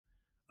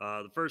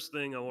The first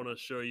thing I want to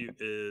show you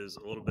is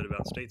a little bit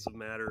about states of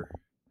matter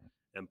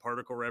and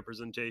particle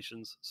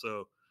representations.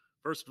 So,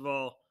 first of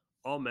all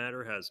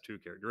matter has two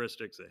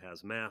characteristics: it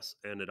has mass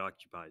and it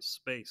occupies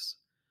space.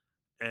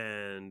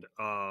 And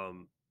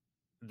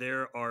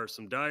there are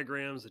some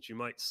diagrams that you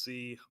might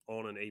see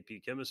on an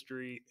AP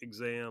chemistry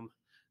exam.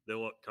 They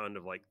look kind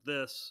of like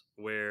this,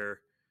 where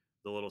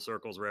the little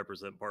circles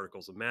represent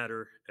particles of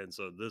matter. And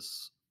so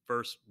this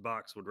first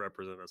box would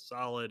represent a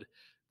solid,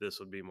 this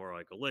would be more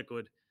like a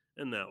liquid,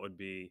 and that would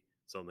be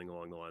something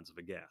along the lines of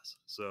a gas.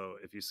 So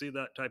if you see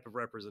that type of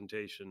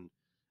representation,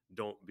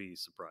 don't be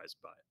surprised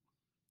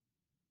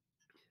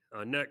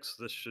by it. Next,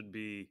 this should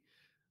be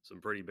some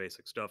pretty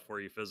basic stuff for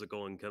you: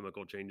 physical and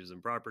chemical changes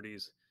in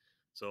properties.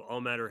 So, all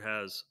matter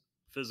has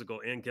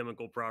physical and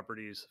chemical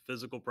properties.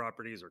 Physical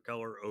properties are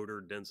color,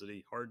 odor,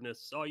 density,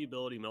 hardness,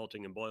 solubility,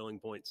 melting, and boiling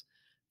points,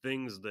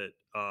 things that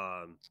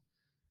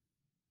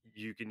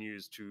you can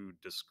use to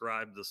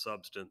describe the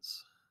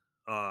substance.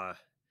 Uh,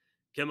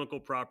 Chemical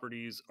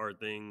properties are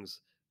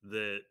things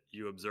that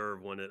you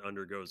observe when it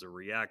undergoes a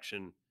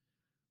reaction,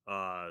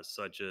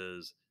 such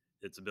as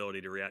its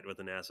ability to react with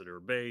an acid or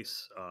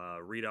base,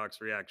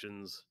 redox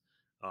reactions,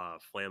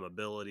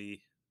 flammability,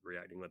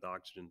 reacting with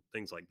oxygen,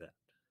 things like that.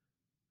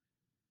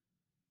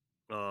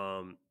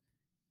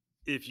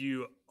 If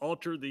you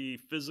alter the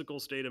physical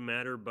state of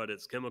matter, but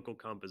its chemical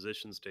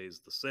composition stays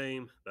the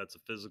same, that's a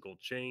physical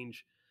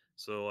change.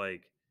 So,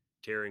 like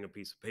tearing a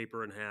piece of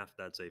paper in half,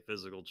 that's a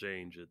physical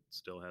change. It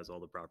still has all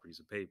the properties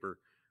of paper.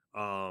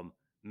 Um,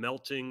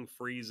 Melting,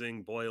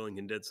 freezing, boiling,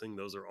 condensing,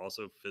 those are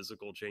also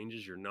physical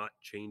changes. You're not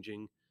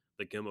changing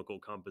the chemical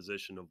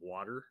composition of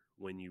water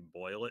when you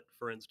boil it,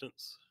 for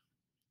instance.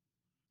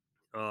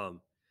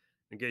 Um,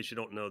 in case you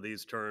don't know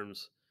these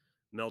terms,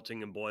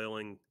 melting and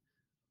boiling,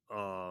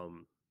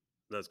 um,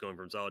 that's going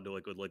from solid to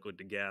liquid, liquid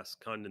to gas.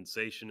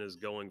 Condensation is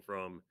going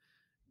from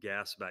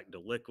gas back to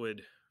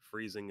liquid.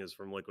 Freezing is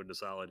from liquid to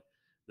solid.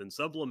 Then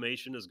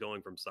sublimation is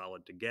going from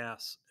solid to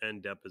gas,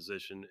 and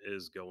deposition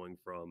is going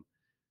from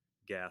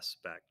gas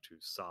back to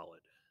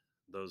solid.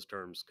 Those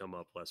terms come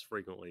up less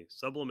frequently.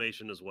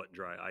 Sublimation is what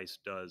dry ice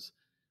does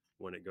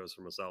when it goes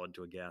from a solid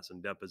to a gas,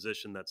 and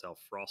deposition, that's how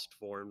frost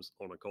forms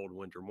on a cold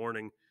winter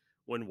morning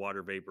when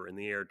water vapor in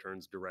the air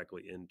turns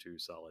directly into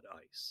solid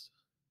ice.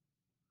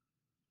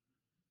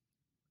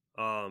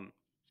 Um,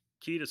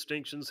 Key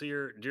distinctions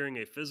here: during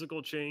a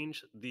physical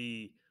change,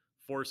 the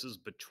forces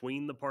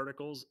between the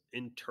particles,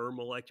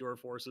 intermolecular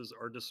forces,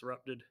 are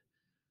disrupted.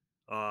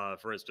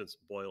 For instance,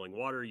 boiling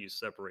water, you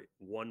separate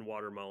one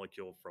water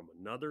molecule from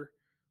another,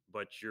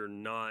 but you're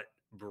not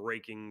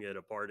breaking it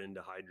apart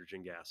into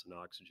hydrogen gas and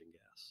oxygen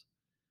gas.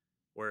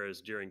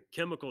 Whereas during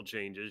chemical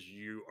changes,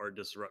 you are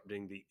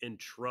disrupting the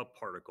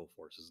intraparticle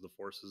forces, the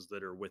forces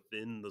that are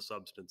within the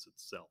substance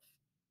itself.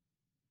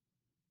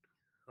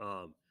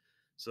 Um,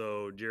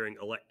 so during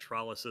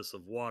electrolysis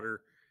of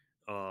water,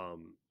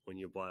 when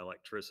you apply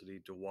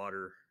electricity to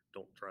water,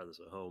 don't try this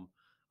at home.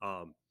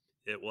 Um,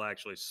 it will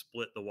actually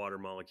split the water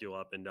molecule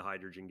up into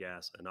hydrogen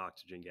gas and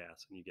oxygen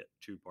gas, and you get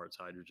 2 parts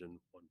hydrogen,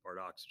 1 part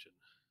oxygen.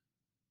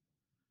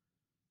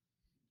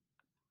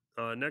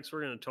 Next,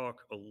 we're going to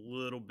talk a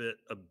little bit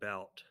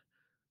about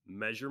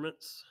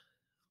measurements.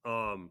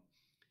 Um,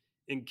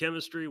 in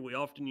chemistry, we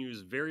often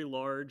use very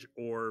large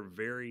or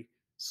very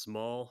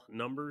small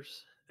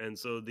numbers, and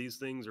so these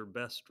things are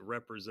best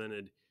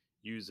represented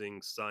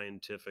using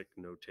scientific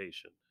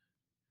notation.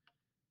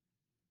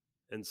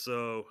 And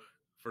so,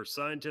 for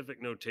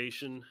scientific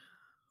notation,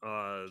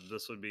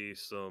 this would be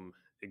some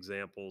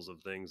examples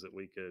of things that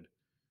we could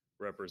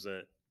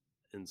represent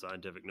in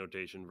scientific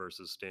notation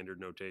versus standard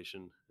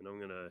notation. And I'm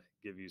going to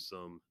give you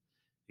some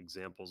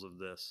examples of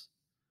this.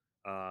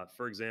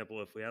 For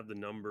example, if we have the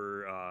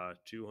number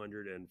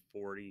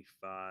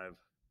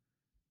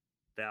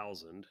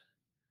 245,000,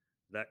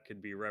 that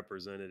could be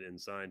represented in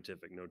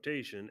scientific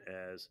notation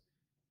as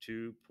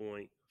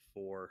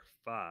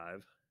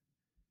 2.45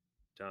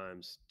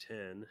 times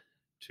 10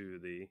 to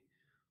the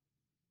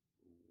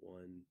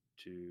 1,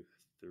 2,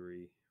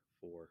 3,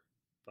 4,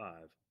 5,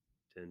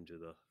 10 to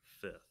the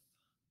fifth.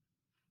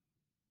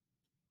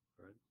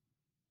 All right.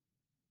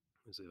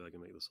 Let's see if I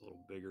can make this a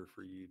little bigger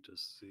for you to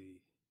see.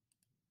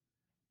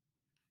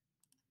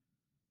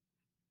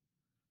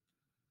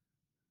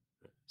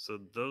 So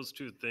those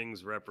two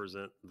things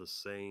represent the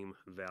same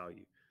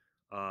value.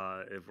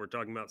 If we're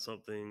talking about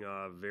something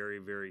very,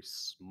 very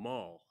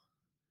small,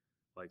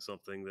 like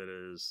something that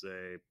is,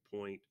 say,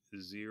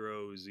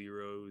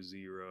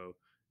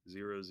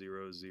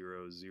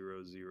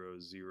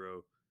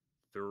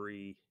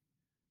 0.0000000003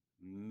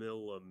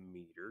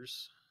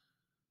 millimeters,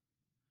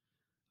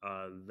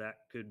 that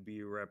could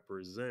be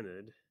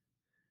represented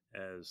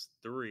as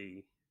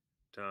 3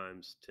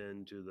 times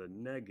 10 to the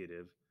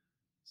negative,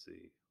 let's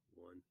see,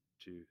 1,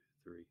 2,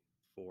 3,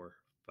 4,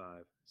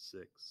 5,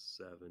 6,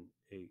 7,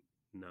 8,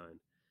 9,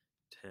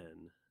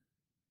 10.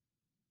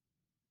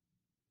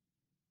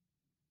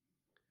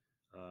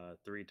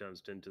 3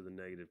 times 10 to the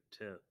negative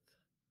 10th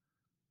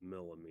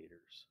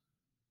millimeters.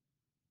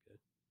 Okay.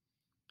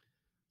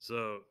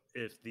 So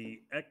if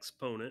the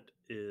exponent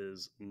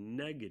is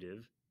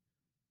negative,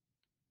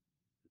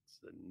 it's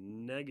a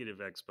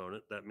negative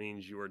exponent, that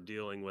means you are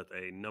dealing with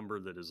a number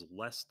that is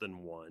less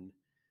than 1.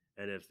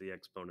 And if the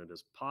exponent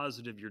is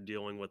positive, you're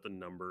dealing with a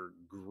number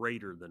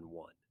greater than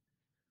 1.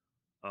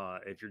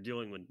 If you're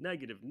dealing with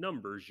negative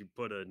numbers, you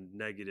put a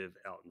negative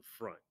out in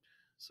front.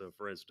 So,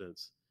 for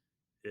instance,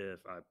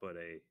 if I put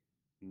a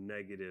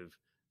negative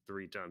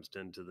 3 times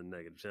 10 to the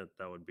negative 10th,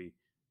 that would be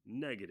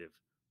negative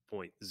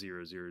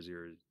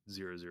 0.000000003.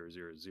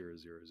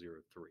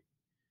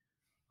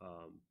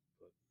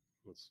 But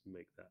let's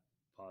make that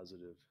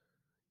positive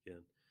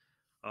again.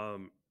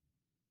 Um,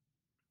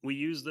 we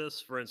use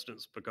this, for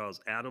instance, because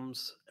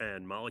atoms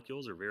and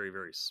molecules are very,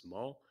 very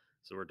small.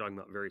 So we're talking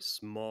about very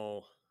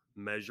small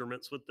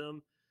measurements with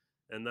them.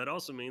 And that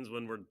also means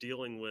when we're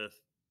dealing with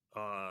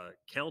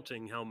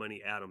counting how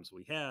many atoms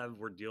we have,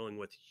 we're dealing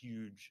with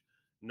huge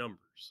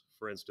numbers.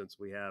 For instance,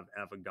 we have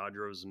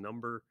Avogadro's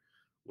number,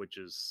 which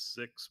is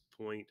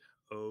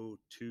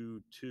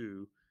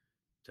 6.022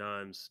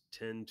 times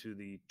 10 to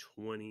the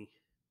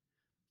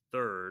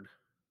 23rd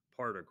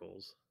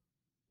particles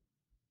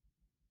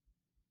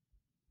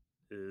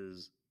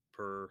is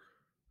per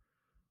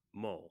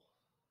mole.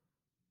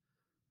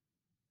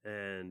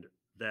 And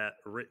that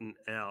written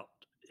out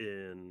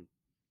in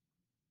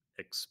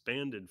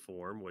expanded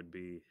form would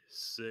be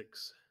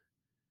 602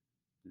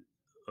 1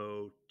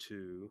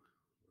 2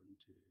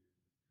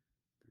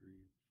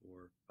 3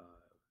 4 5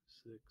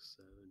 6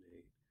 7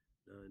 8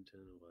 9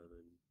 10 11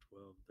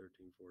 12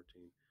 13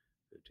 14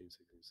 15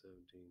 16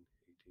 17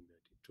 18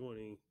 19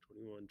 20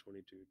 21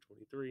 22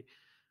 23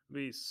 would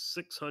be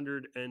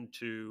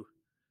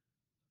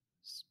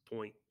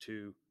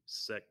 602.2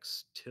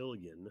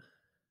 sextillion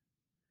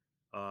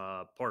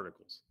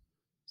particles.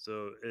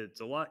 So it's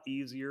a lot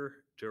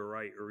easier to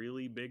write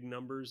really big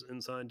numbers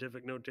in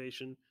scientific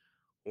notation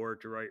or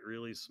to write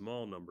really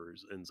small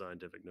numbers in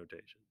scientific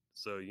notation.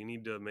 So you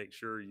need to make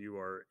sure you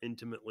are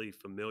intimately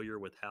familiar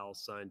with how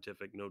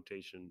scientific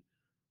notation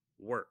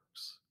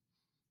works.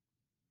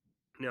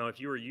 Now, if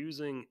you are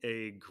using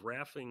a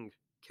graphing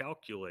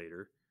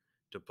calculator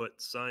to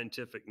put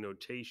scientific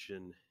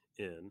notation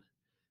in,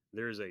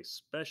 there's a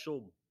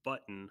special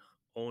button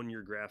on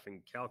your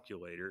graphing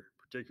calculator,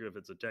 particularly if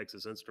it's a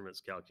Texas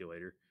Instruments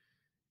calculator.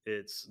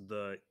 It's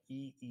the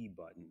EE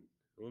button.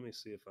 Let me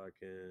see if I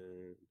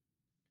can.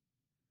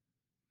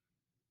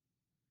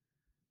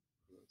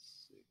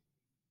 Let's see.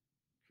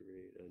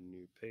 Create a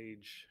new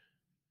page.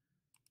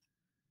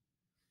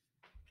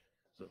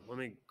 So let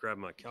me grab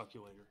my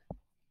calculator.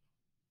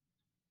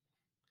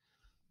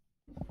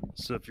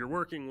 So if you're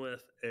working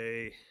with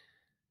a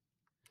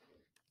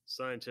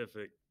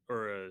scientific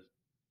or a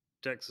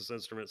Texas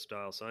Instrument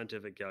style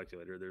scientific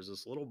calculator, there's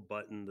this little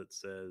button that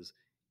says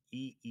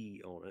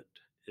EE on it.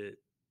 It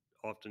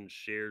often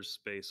shares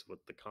space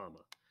with the comma.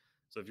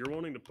 So if you're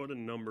wanting to put a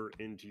number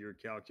into your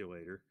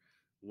calculator,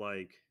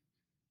 like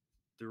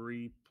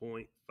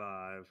 3.5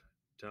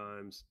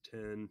 times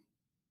 10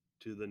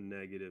 to the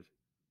negative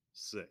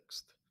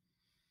sixth,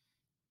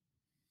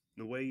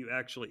 the way you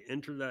actually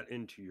enter that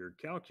into your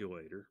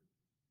calculator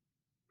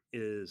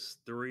is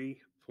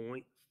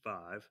 3.5.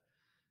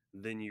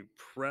 Then you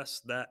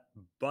press that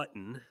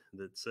button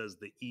that says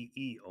the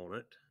EE on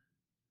it.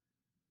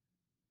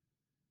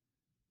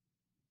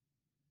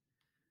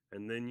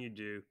 And then you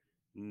do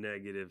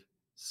negative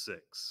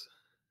 6.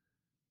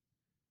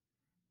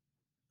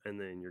 And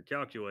then your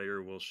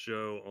calculator will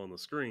show on the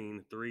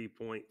screen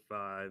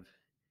 3.5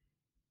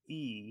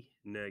 E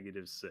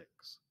negative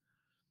 6.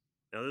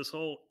 Now, this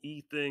whole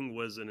E thing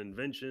was an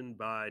invention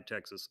by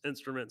Texas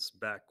Instruments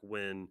back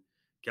when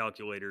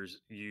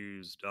calculators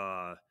used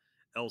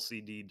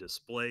LCD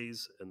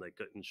displays and they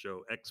couldn't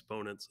show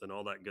exponents and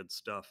all that good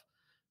stuff.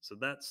 So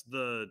that's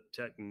the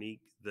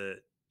technique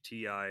that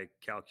TI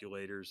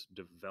calculators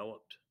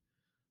developed.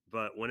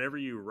 But whenever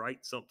you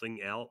write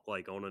something out,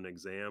 like on an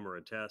exam or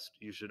a test,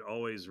 you should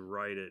always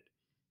write it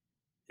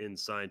in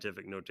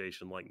scientific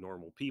notation like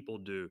normal people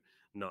do,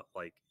 not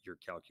like your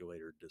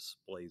calculator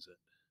displays it.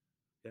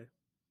 Okay.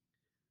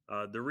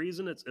 The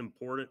reason it's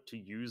important to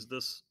use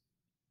this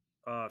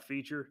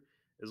feature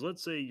is,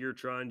 let's say you're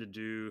trying to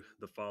do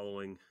the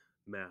following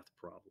math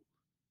problem.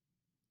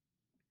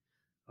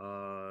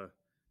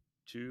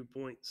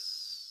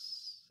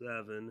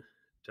 2.7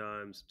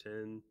 times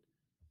 10.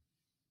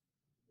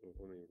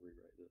 Let me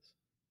rewrite this.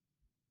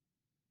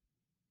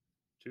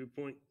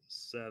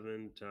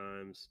 2.7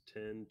 times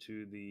 10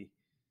 to the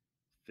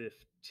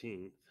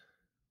 15th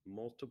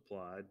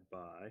multiplied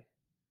by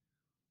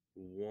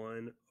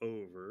 1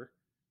 over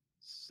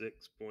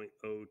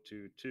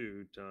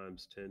 6.022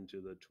 times 10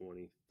 to the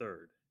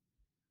 23rd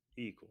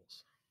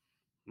equals.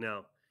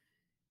 Now,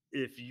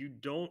 if you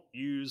don't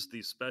use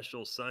the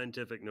special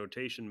scientific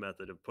notation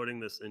method of putting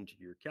this into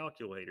your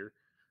calculator,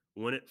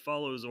 when it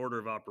follows order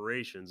of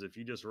operations, if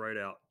you just write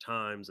out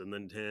times and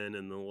then 10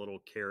 and the little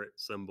caret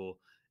symbol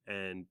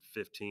and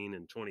 15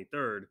 and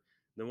 23rd,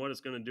 then what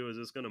it's going to do is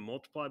it's going to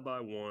multiply by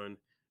 1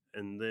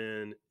 and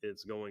then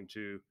it's going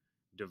to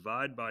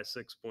divide by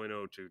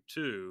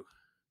 6.022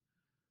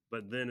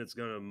 but then it's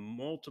going to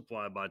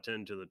multiply by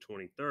 10 to the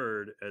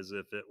 23rd as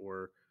if it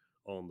were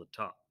on the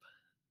top.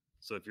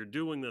 So if you're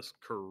doing this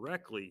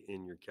correctly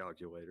in your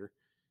calculator,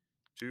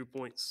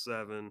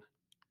 2.7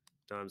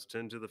 times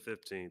 10 to the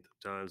 15th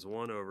times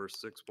 1 over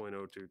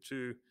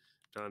 6.022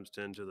 times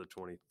 10 to the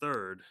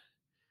 23rd,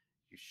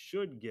 you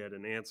should get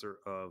an answer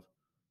of,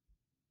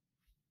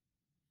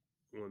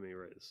 let me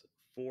write this,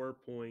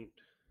 4.5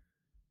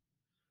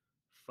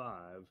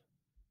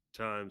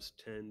 times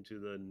 10 to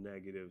the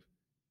negative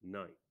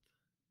ninth.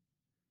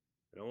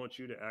 And I want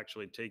you to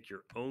actually take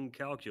your own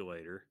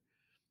calculator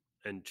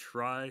and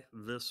try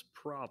this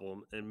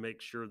problem and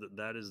make sure that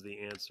that is the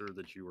answer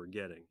that you are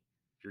getting.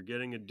 If you're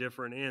getting a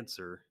different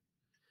answer,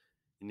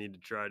 you need to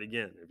try it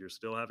again. If you're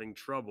still having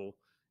trouble,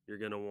 you're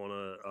going to want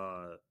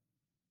to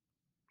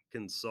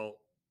consult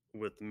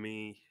with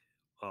me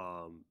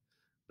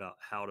about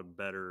how to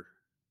better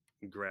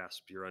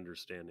grasp your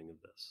understanding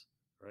of this,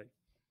 right?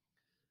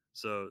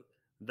 So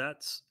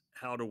that's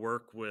how to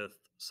work with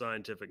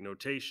scientific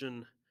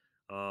notation.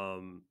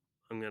 I'm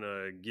going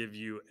to give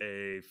you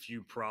a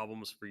few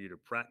problems for you to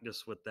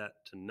practice with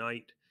that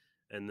tonight.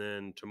 And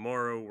then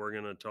tomorrow, we're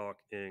going to talk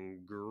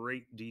in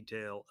great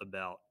detail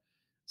about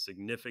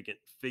significant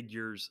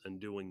figures and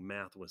doing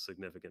math with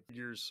significant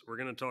figures. We're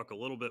going to talk a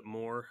little bit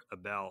more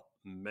about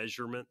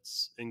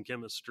measurements in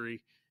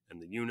chemistry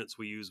and the units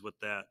we use with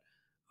that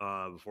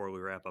before we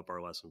wrap up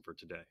our lesson for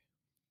today.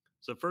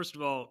 So first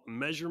of all,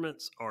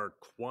 measurements are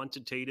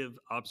quantitative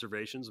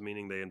observations,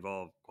 meaning they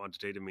involve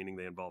quantitative, meaning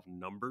they involve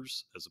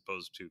numbers, as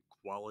opposed to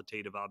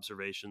qualitative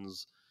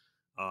observations,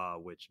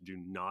 which do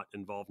not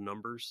involve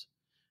numbers.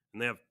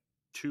 And they have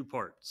two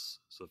parts.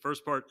 So the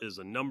first part is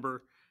a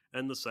number,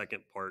 and the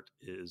second part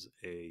is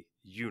a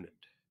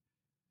unit.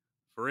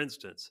 For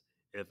instance,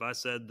 if I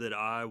said that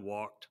I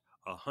walked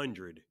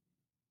 100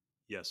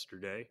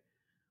 yesterday,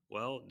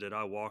 well, did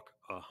I walk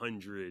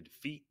 100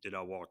 feet? Did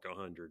I walk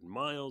 100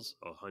 miles,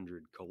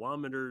 100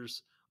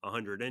 kilometers,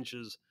 100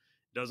 inches?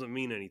 Doesn't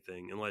mean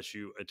anything unless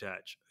you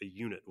attach a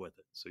unit with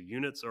it. So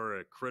units are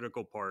a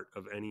critical part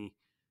of any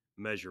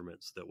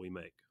measurements that we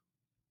make.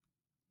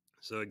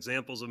 So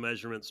examples of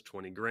measurements: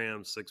 20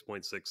 grams,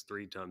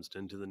 6.63 times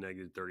 10 to the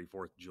negative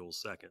 34th joule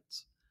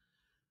seconds.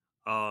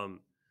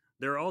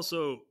 There are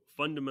also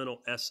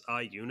fundamental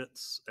SI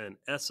units, and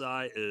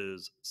SI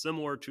is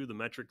similar to the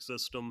metric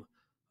system,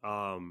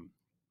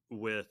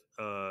 with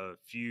a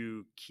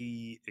few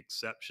key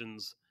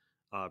exceptions,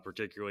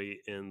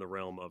 particularly in the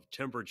realm of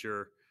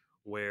temperature,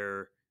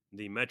 where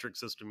the metric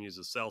system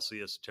uses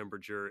Celsius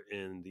temperature.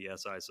 In the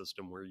SI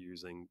system, we're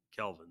using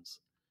kelvins.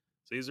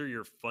 So these are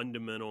your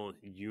fundamental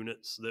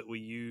units that we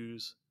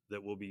use,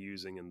 that we'll be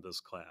using in this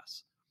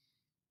class.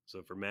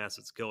 So for mass,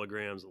 it's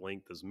kilograms,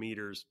 length is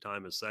meters,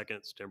 time is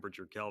seconds,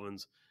 temperature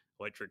kelvins,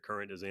 electric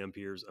current is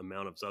amperes,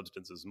 amount of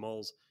substance is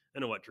moles,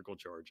 and electrical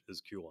charge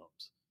is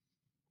coulombs.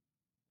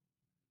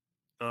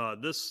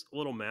 This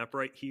little map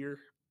right here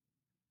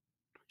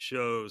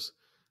shows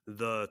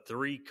the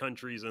 3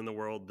 countries in the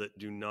world that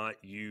do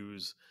not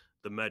use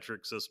the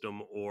metric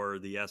system or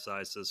the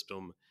SI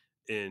system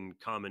in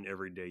common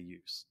everyday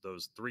use.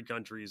 Those 3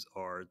 countries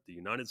are the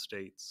United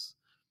States,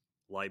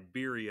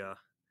 Liberia,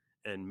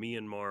 and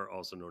Myanmar,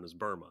 also known as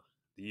Burma.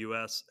 The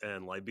US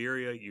and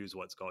Liberia use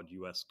what's called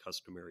US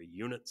customary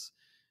units,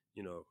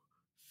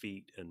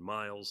 feet and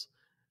miles.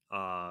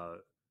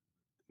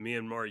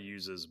 Myanmar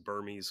uses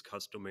Burmese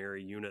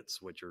customary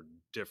units, which are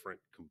different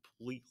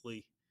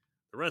completely.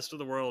 The rest of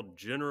the world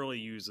generally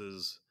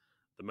uses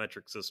the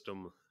metric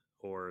system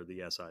or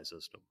the SI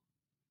system.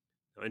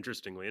 Now,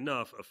 interestingly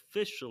enough,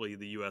 officially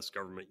the US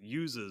government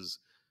uses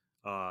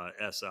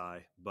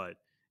SI, but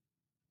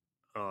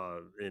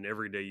in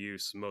everyday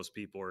use, most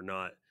people are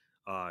not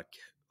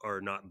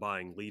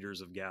buying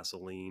liters of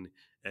gasoline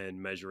and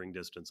measuring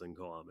distance in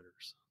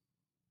kilometers.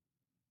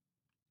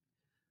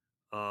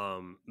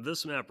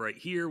 This map right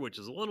here, which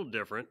is a little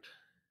different,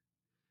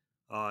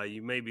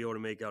 you may be able to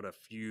make out a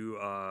few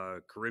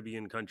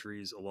Caribbean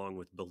countries along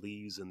with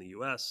Belize in the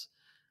US.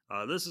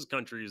 This is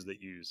countries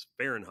that use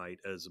Fahrenheit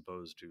as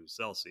opposed to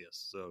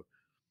Celsius. So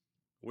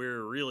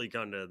we're really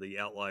kind of the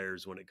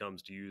outliers when it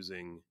comes to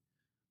using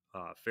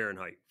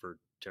Fahrenheit for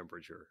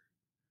temperature.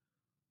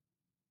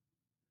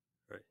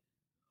 Right.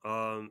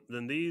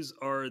 Then these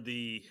are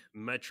the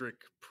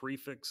metric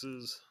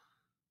prefixes.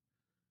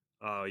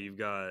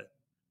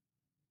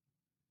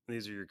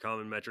 These are your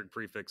common metric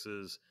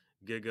prefixes: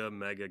 giga,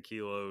 mega,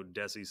 kilo,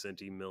 deci,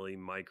 centi, milli,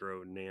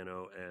 micro,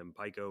 nano, and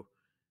pico,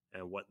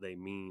 and what they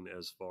mean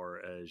as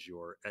far as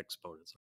your exponents.